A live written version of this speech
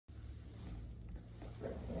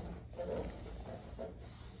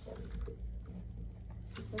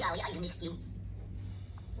golly, I missed you.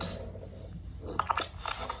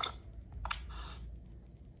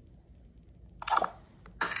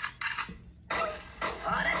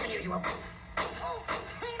 Oh, that's unusual. Oh,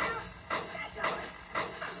 that's all right.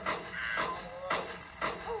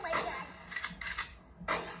 Oh my God.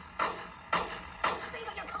 Think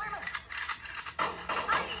of your karma.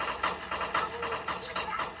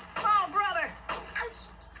 Oh, brother. Ouch.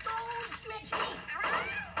 So stretchy.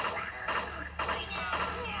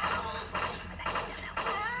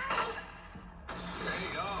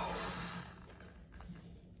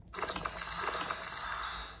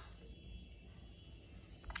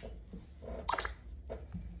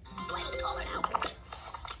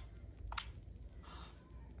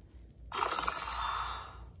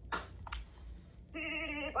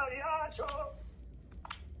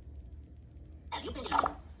 Have you been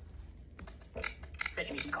to...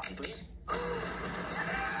 Fetch me some coffee, please.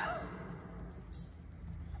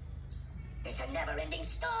 It's a never-ending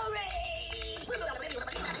story!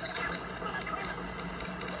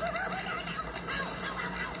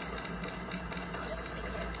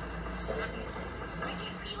 I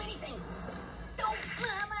can't feel anything! Don't,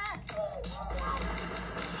 Mama!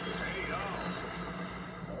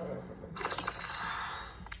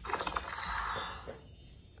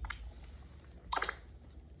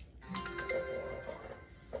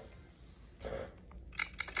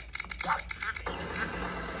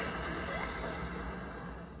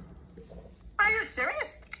 Are you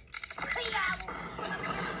serious?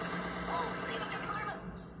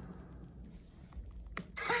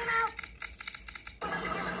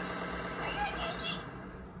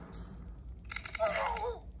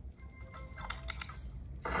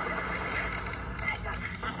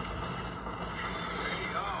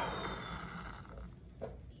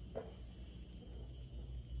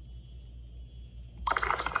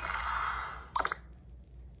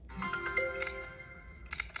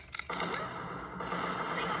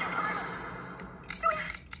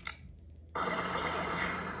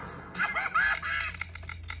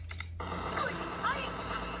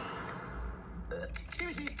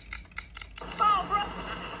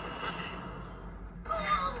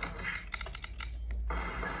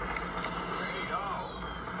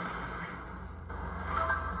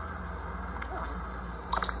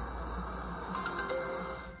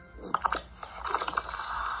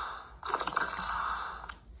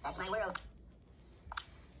 That's my world.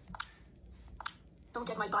 Don't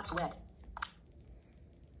get my box wet.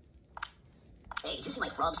 Hey, did you see my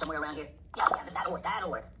frog somewhere around here? Yeah, that'll work,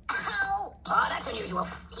 that'll work. Ow! Oh, that's unusual.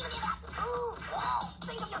 Ooh, oh,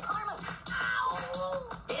 think of your karma.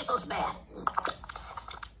 Ow! This looks bad.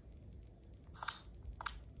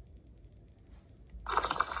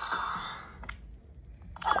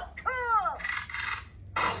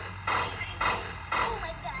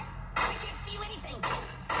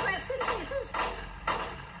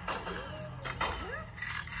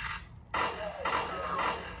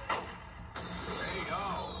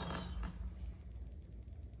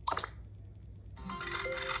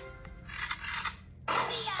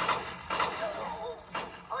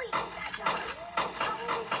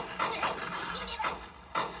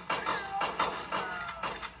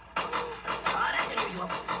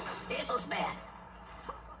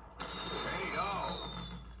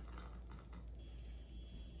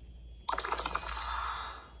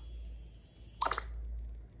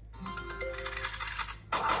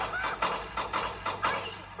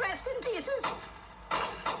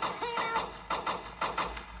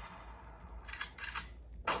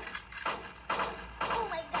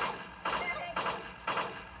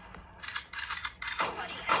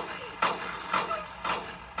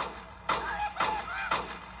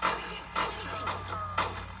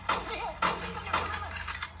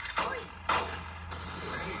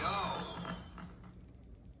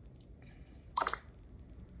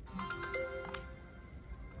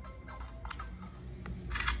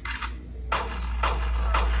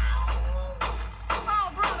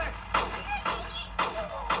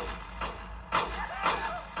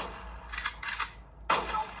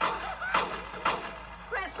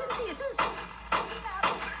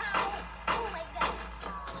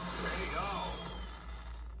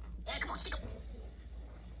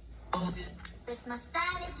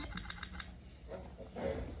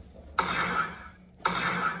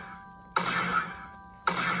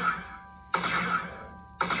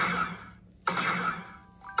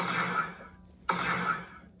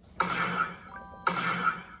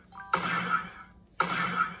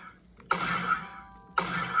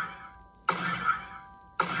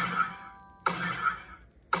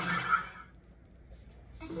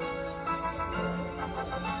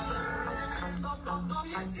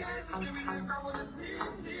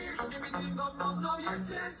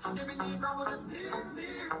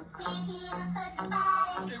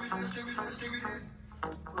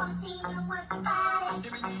 Wanna see you work your body.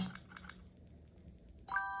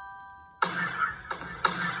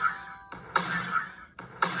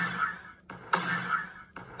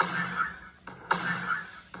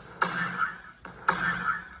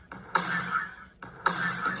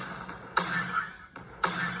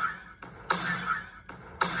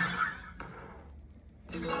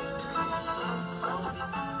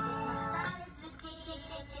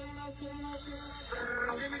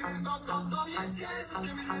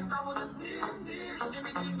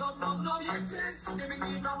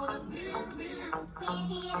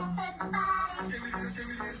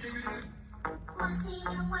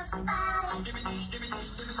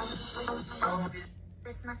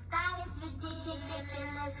 This my style is ridiculous.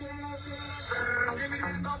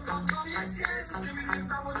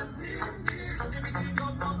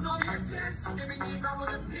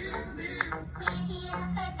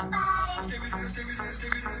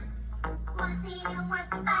 Wanna see you work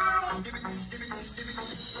your body.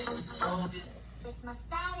 This my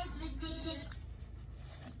style is ridiculous.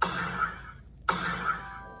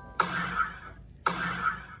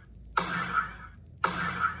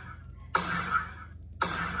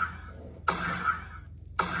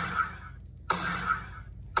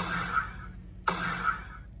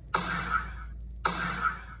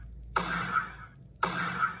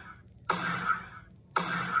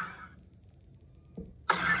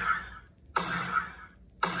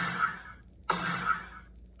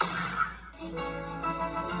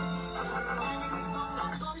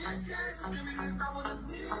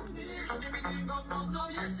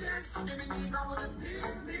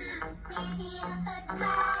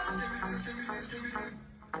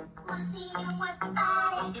 Wanna see you work your body.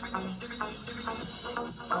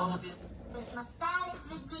 This my style is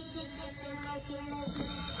ridiculous.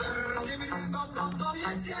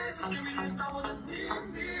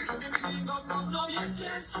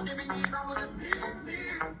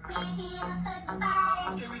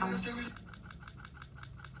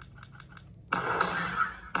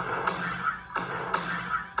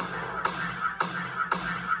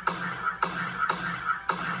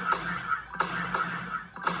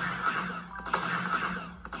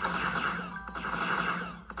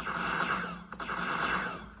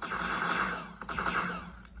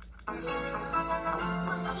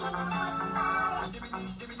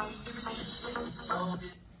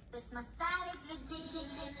 This my style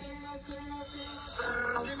is ridiculous.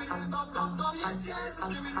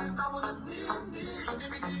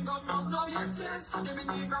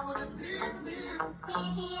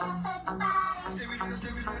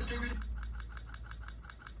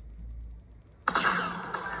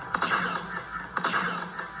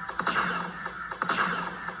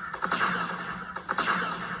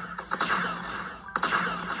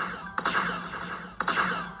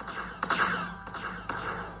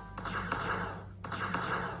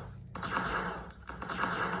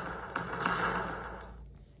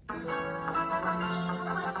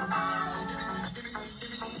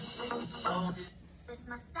 This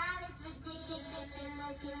my style is ridiculous.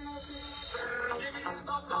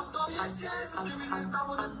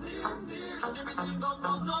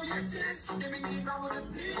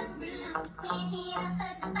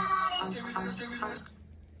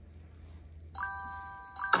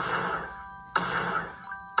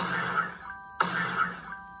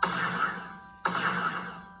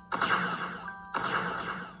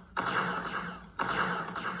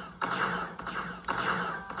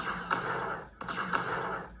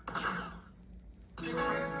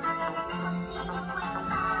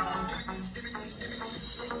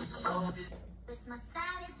 This my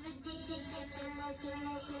style is ridiculous.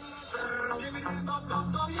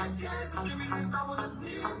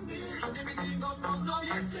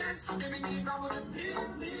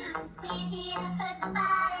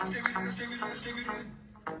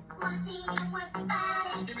 Wanna see you work your body.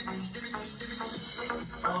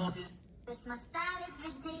 This my style is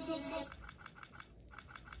ridiculous.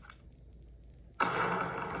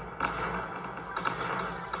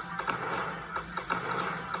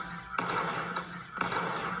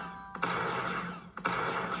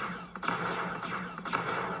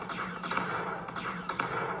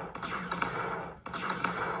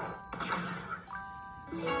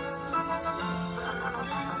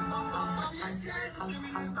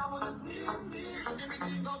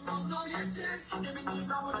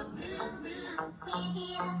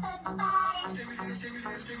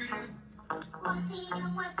 Wanna see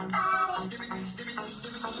you work your body.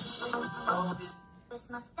 This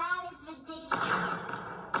my style is ridiculous.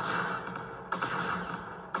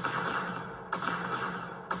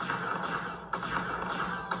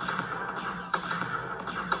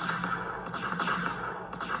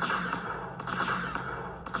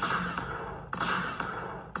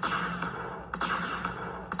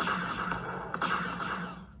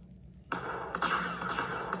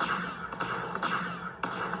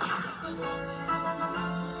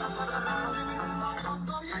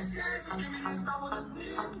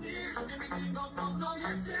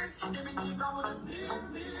 yes. Skibbity bobble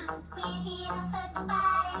dip dip. We're here to hurt the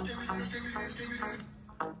body. Skibbity skibbity skibbity.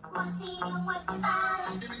 Wanna see you work your body.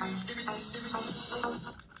 Skibbity skibbity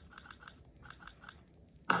skibbity.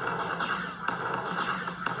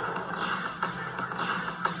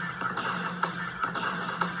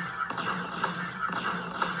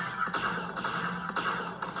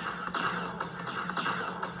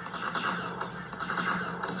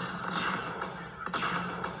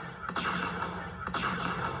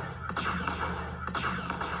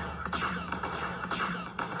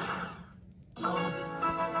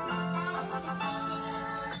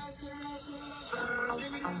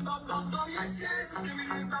 Yes, yes,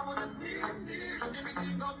 skibbity bobble dip dip. Skibbity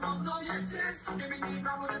bobble yes, yes, skibbity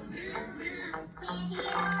bobble dip dip. We're here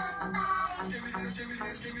to hurt the body. Skibbity skibbity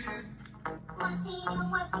skibbity. Wanna see you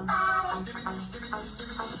work your body. Skibbity skibbity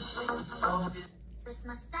skibbity. This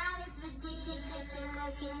my style is ridiculous.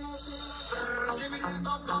 Skibbity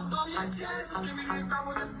bobble yes, yes, skibbity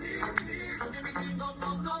bobble dip dip. Skibbity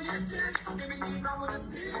bobble yes, yes, skibbity bobble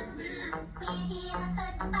dip dip. We're here to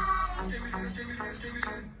hurt the body. Skibbity skibbity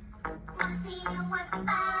skibbity. Wanna see you work your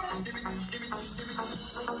body. Skibbity skibbity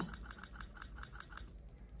skibbity.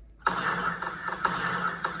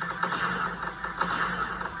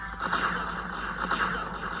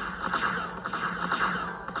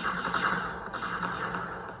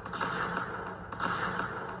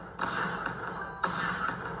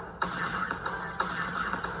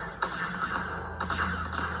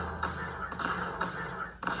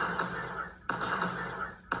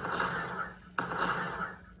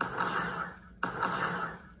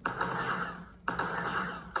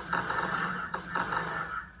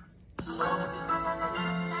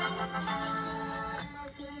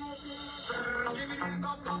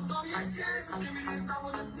 Yes, yes, skibbity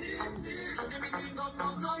bobble dip dip. Skibbity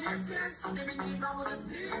bobble yes, yes, skibbity bobble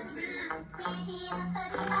dip dip. We're here to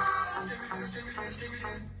hurt the body. Skibbity skibbity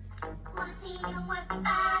skibbity. Wanna see you work your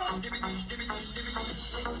body. Skibbity skibbity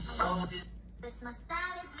skibbity. This my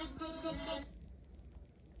style is ridiculous.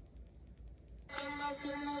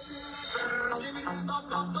 Skibbity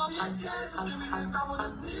bobble yes, yes, skibbity bobble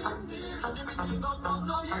dip dip. Skibbity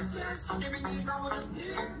bobble yes, yes, skibbity bobble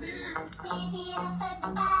dip dip. We're here to hurt the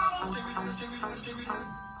body. Skibbity skibbity skibbity.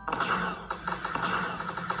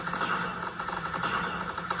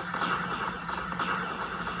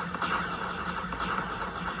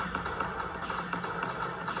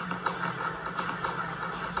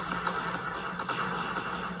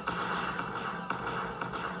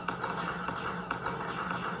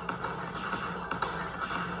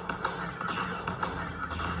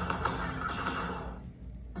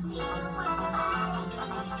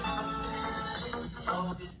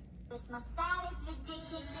 This my style is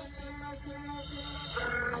ridiculous.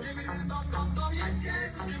 Skibbity bobble yes, yes,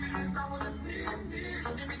 skibbity bobble dip dip.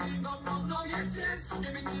 Skibbity bobble yes, yes,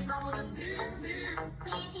 skibbity bobble dip dip.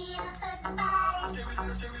 We're here to hurt the body. Skibbity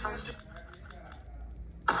skibbity skibbity.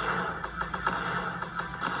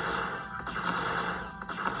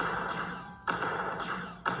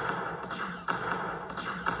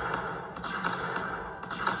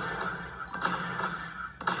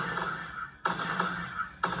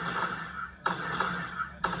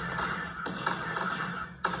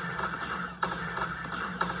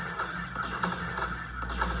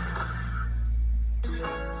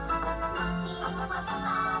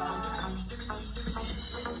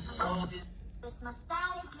 This my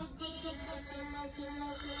style is ridiculous.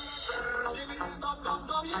 Skibbity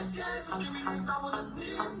bobble yes, yes, skibbity bobble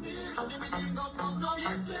dip dip. Skibbity bobble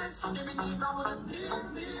yes, yes, skibbity bobble dip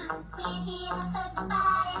dip. We're here to hurt the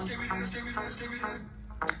body. Skibbity skibbity skibbity.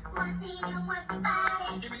 Wanna see you work your body.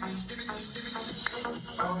 Skibbity skibbity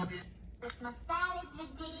skibbity. This my style is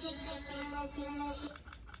ridiculous.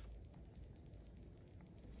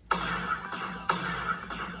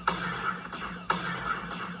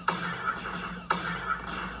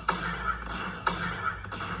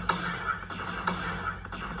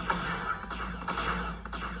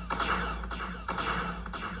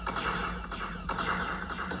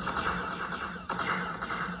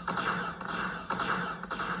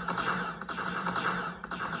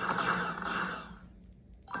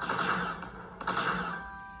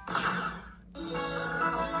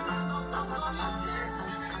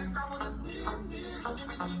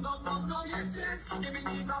 Yes, yes,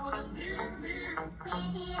 skibbity bobble dip dip. We're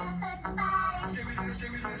here to hurt the body. Skibbity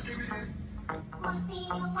skibbity skibbity. Wanna see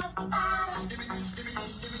you work your body. Skibbity skibbity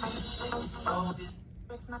skibbity.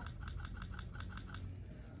 This my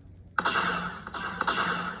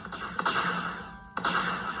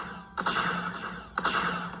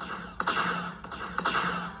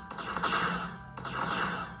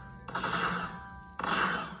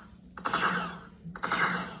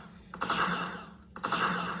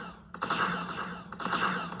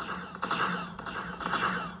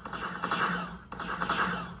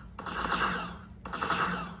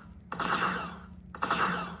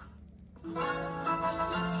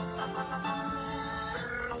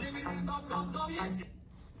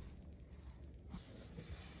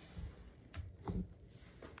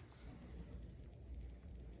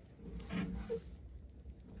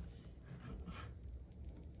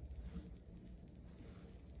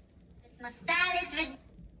My style is ridiculous.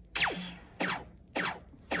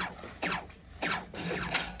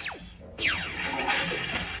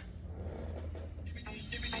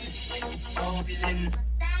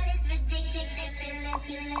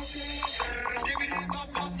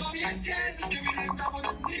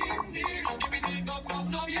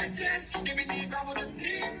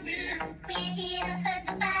 We're here to hurt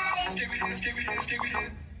the body.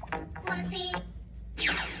 Wanna see?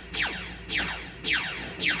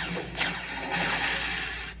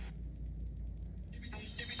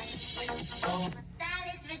 My style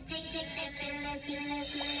is ridiculous.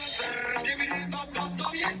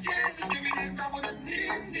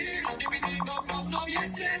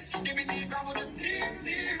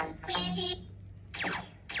 We're here.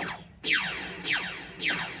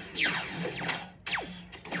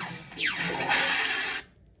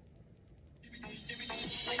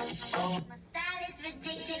 My style is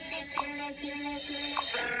ridiculous. My style is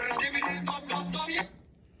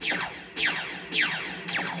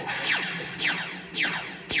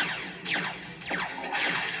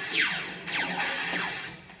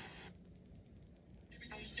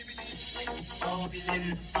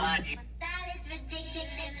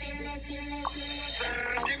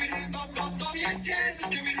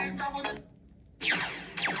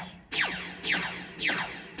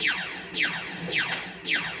ridiculous.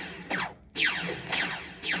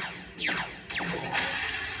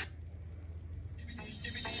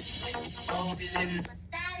 My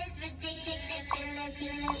style is ridiculous.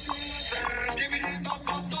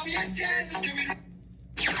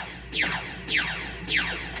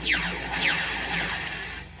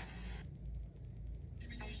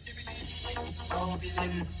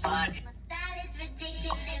 My style is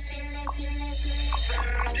ridiculous.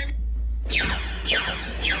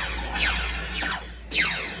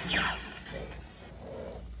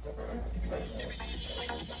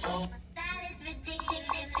 My style is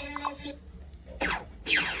ridiculous.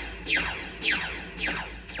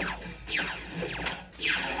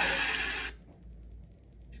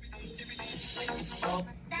 My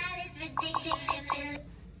style is ridiculous.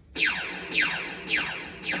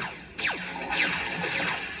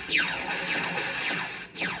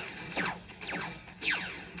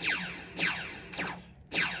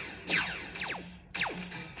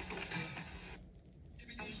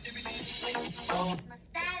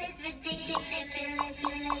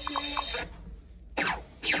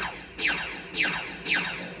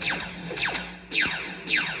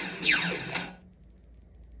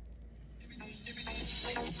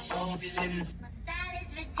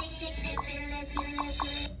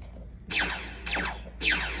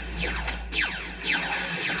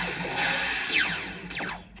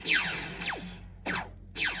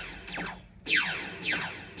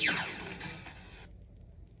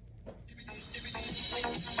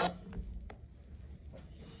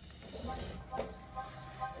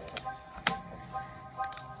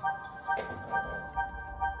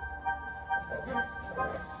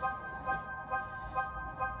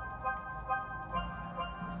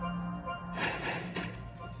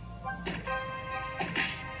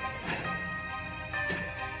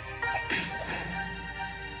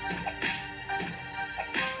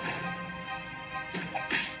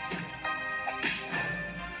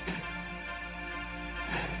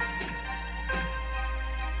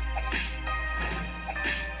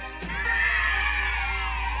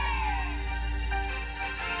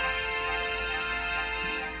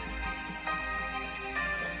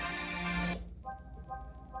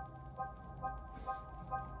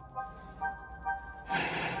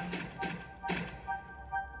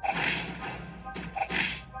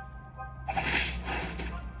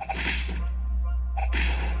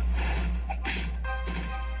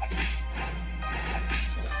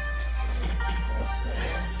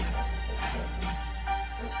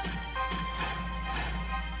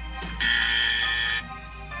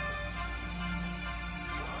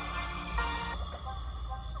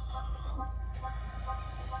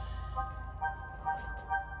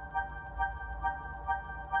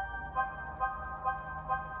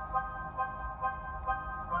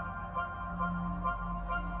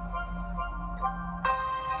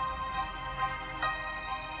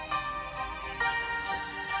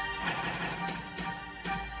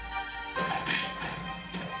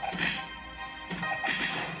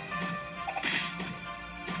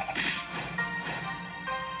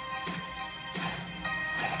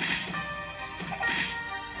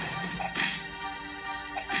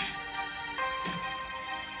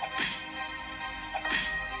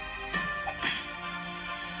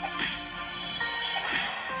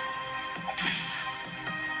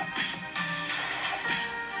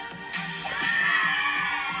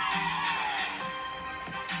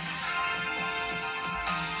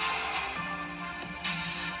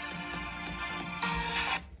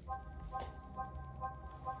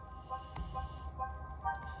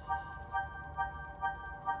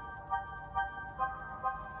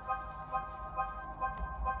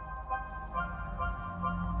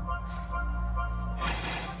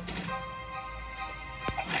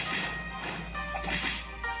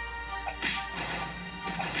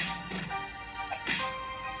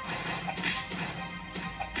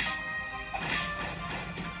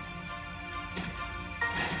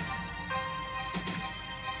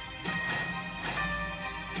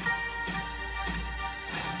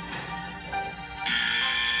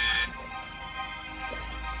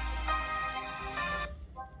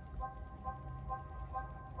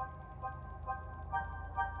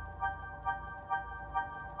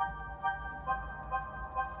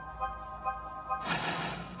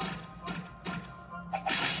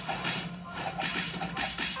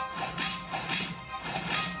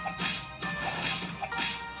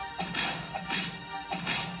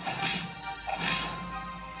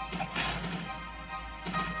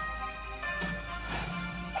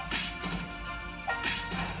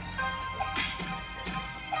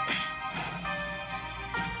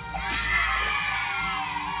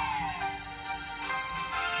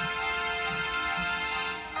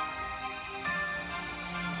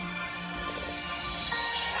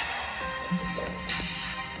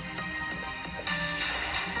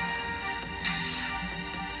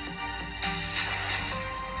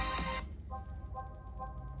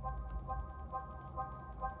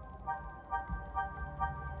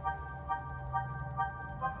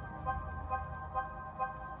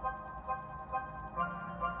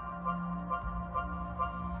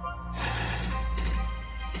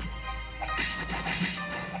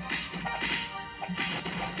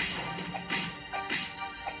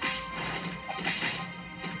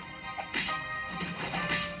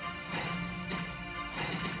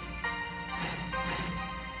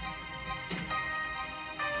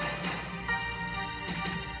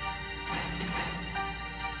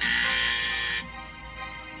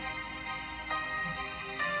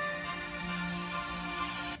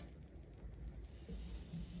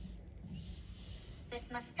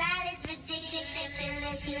 My style is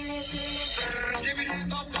ridiculous. Skibi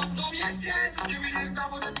dum dum dum, yes yes. Skibi dum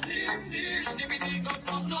dum dim dim. Skibi dum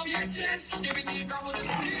dum dum, yes yes. Skibi dum dum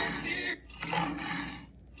dim dim.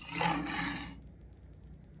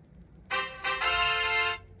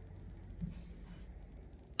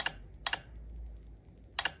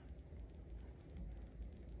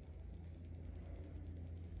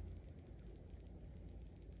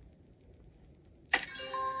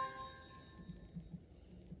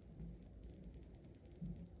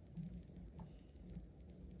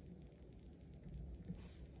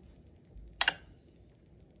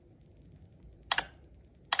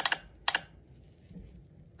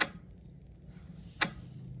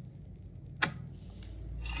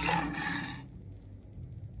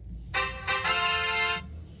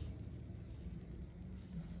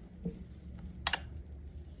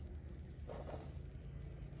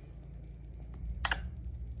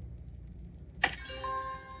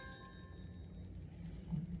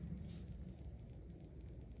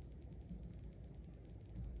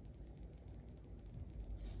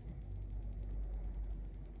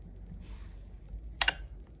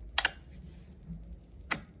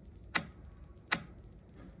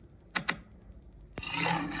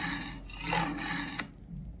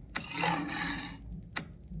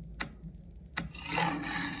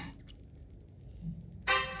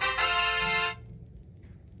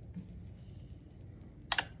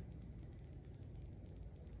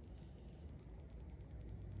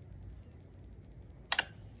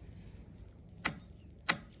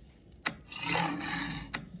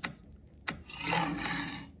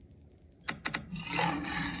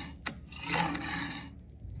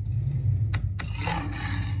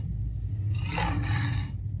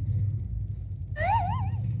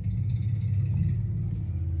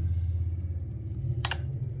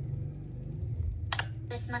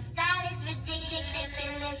 My style is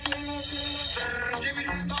ridiculous. Skibi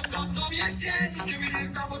dum dum dum, yes yes. Skibi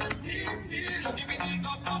dum dum dim dim. Skibi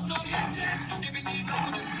dum dum dum, yes yes. Skibi dum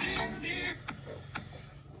dum dim dim.